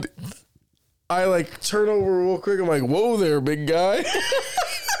 And I like turn over real quick. I'm like, whoa there, big guy.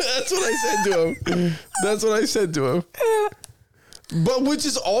 That's what I said to him. But which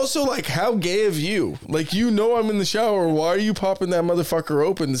is also like, how gay of you. Like, you know I'm in the shower. Why are you popping that motherfucker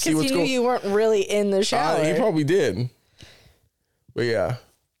open to see what's going on? You weren't really in the shower. He probably did. But yeah.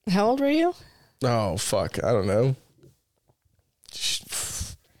 How old were you? Oh, fuck. I don't know.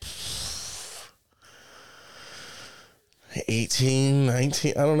 18,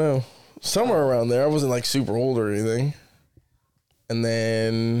 19. I don't know. Somewhere around there. I wasn't like super old or anything. And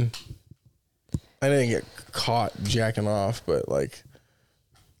then I didn't get caught jacking off, but like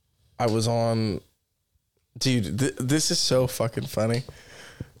I was on, dude, this is so fucking funny.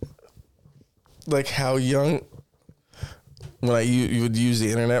 Like how young, when you would use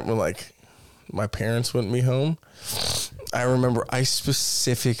the internet when like my parents wouldn't be home. I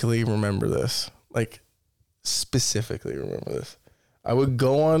specifically remember this. Like specifically remember this. I would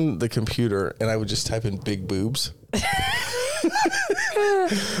go on the computer and I would just type in big boobs.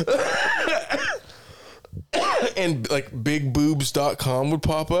 And like bigboobs.com would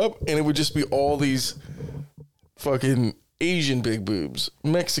pop up, and it would just be all these fucking Asian big boobs,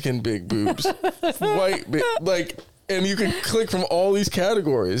 Mexican big boobs, white big, like, and you can click from all these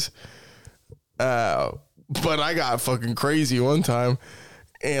categories. But I got fucking crazy one time,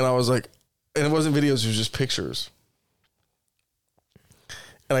 and I was like, and it wasn't videos, it was just pictures.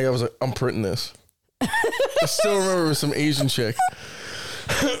 And I was like, I'm printing this. I still remember it was some Asian chick.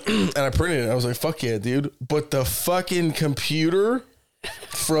 And I printed it. I was like, fuck yeah, dude. But the fucking computer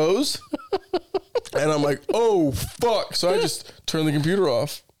froze. And I'm like, oh, fuck. So I just turned the computer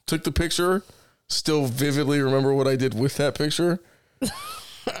off. Took the picture. Still vividly remember what I did with that picture.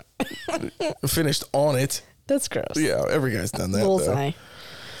 Finished on it. That's gross. Yeah, every guy's done that. Bullseye.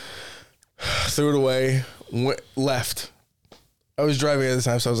 Threw it away. Left. I was driving at the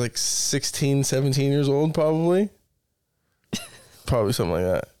time, so I was like 16, 17 years old, probably. Probably something like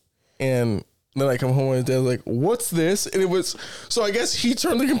that. And then I come home and Dad's like, what's this? And it was, so I guess he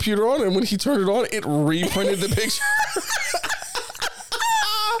turned the computer on, and when he turned it on, it reprinted the picture.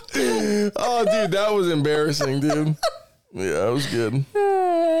 Oh, dude, that was embarrassing, dude. Yeah, that was good.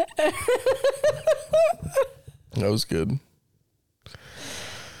 That was good.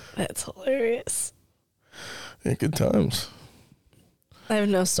 That's hilarious. Yeah, good times. I have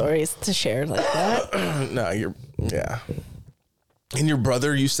no stories to share like that. No, yeah. And your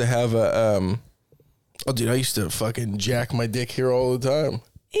brother used to have a, oh, dude, I used to fucking jack my dick here all the time.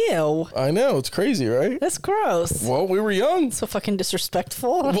 Ew. I know, it's crazy, right? That's gross. Well, we were young. So fucking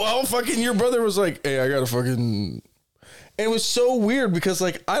disrespectful. Well, fucking your brother was like, hey, I gotta fucking... And it was so weird because,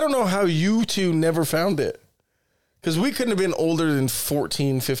 like, I don't know how you two never found it. Because we couldn't have been older than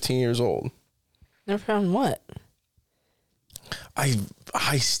 14, 15 years old. Never found what?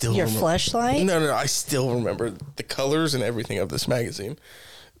 I still Your remember. fleshlight? No, I still remember the colors and everything of this magazine.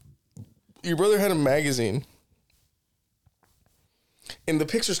 Your brother had a magazine, and the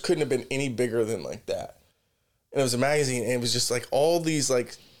pictures couldn't have been any bigger than like that. And it was a magazine, and it was just like all these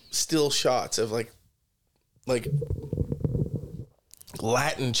like still shots of like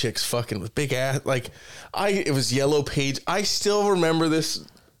Latin chicks fucking with big ass. Like it was Yellow Page. I still remember this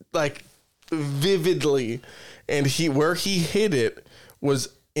like vividly. And where he hid it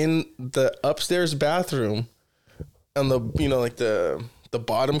was in the upstairs bathroom, on the, you know, like the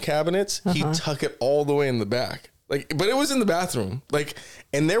bottom cabinets. He'd tuck it all the way in the back. Like, but it was in the bathroom. Like,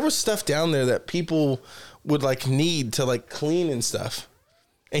 and there was stuff down there that people would like need to like clean and stuff.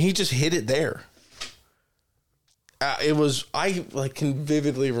 And he just hid it there. I like can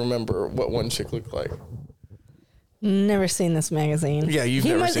vividly remember what one chick looked like. Never seen this magazine. Yeah, you've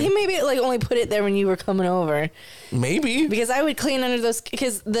never seen. He maybe like only put it there when you were coming over. Maybe. Because I would clean under those,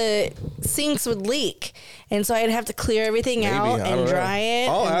 because the sinks would leak, and so I'd have to clear everything out and dry it.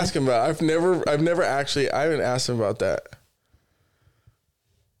 I'll ask him about it. I haven't asked him about that.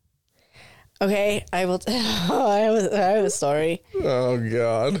 Okay, I will. I have a story. Oh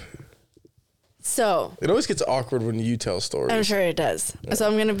God. So it always gets awkward when you tell stories. I'm sure it does. So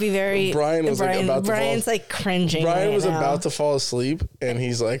I'm gonna be very. Brian's like cringing. Brian was about to fall asleep, and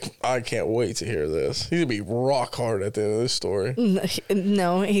he's like, "I can't wait to hear this." He's gonna be rock hard at the end of this story.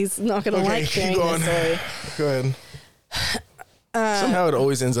 No, he's not gonna like hearing this story. Go ahead. Somehow it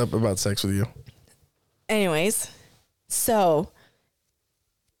always ends up about sex with you. Anyways, so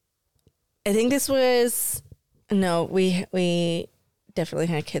I think this was we definitely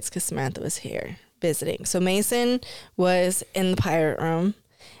had kids because Samantha was here visiting. So Mason was in the pirate room,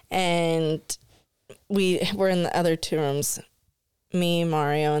 and we were in the other 2 rooms, me,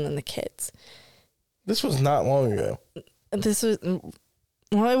 Mario, and then the kids. This was not long ago. This was,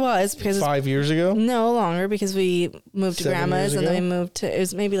 well, it was because 5 years ago? No, longer, because we moved to grandma's and then we moved to, it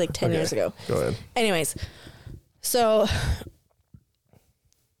was maybe like 10 years ago. Go ahead. Anyways, so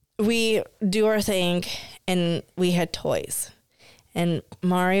we do our thing and we had toys. And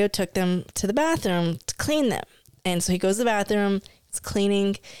Mario took them to the bathroom to clean them. And so he goes to the bathroom, he's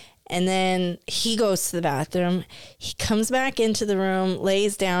cleaning, and then he goes to the bathroom. He comes back into the room,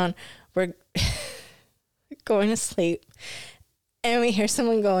 lays down. We're going to sleep. And we hear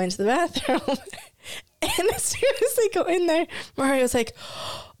someone go into the bathroom. And as soon as they go in there, Mario's like,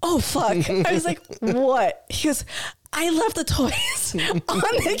 "Oh, fuck." I was like, "What?" He goes, "I left the toys on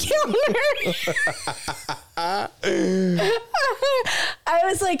the counter." I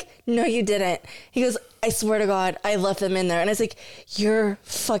was like, "No, you didn't." He goes, "I swear to God, I left them in there." And I was like, "You're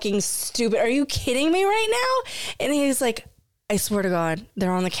fucking stupid. Are you kidding me right now?" And he's like, "I swear to God,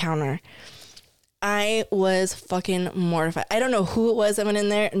 they're on the counter." I was fucking mortified. I don't know who it was that went in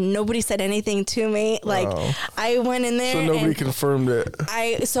there. Nobody said anything to me. Like, I went in there. So nobody confirmed it.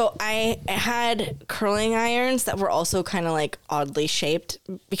 I had curling irons that were also kind of like oddly shaped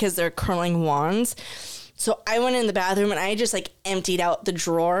because they're curling wands. So I went in the bathroom and I just like emptied out the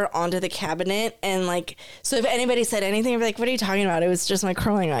drawer onto the cabinet. And like, so if anybody said anything, I'd be like, "What are you talking about? It was just my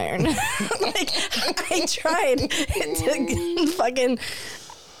curling iron." Like, I tried to fucking,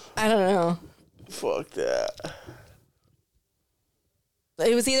 I don't know. Fuck that.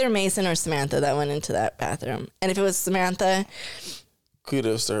 It was either Mason or Samantha that went into that bathroom. And if it was Samantha,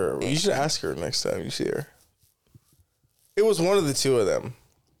 kudos to her. You should ask her next time you see her. It was one of the 2 of them.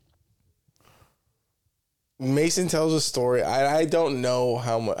 Mason tells a story. I don't know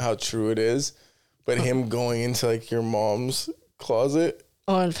how true it is, but him going into like your mom's closet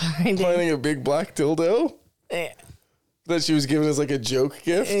and finding a big black dildo. Yeah. That she was given as like a joke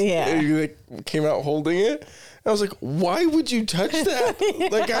gift. Yeah. And you like came out holding it. And I was like, why would you touch that? Yeah.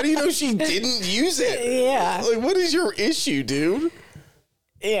 Like, how do you know she didn't use it? Yeah. Like, what is your issue, dude?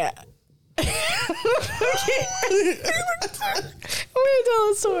 Yeah. I'm going to tell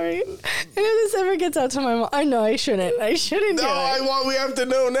a story. And if this ever gets out to my mom, I know I shouldn't. I shouldn't do it. We have to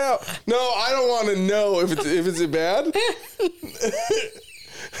know now. No, I don't want to know if it's bad.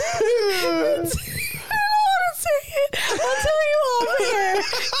 I'll tell you off here.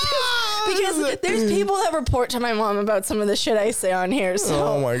 Because there's people that report to my mom about some of the shit I say on here. So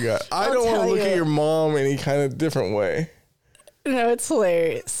oh my God. I don't want to look at your mom any kind of different way. No, it's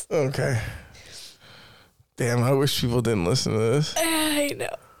hilarious. Okay. Damn, I wish people didn't listen to this. I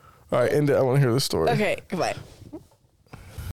know. All right, end it. I want to hear the story. Okay, goodbye.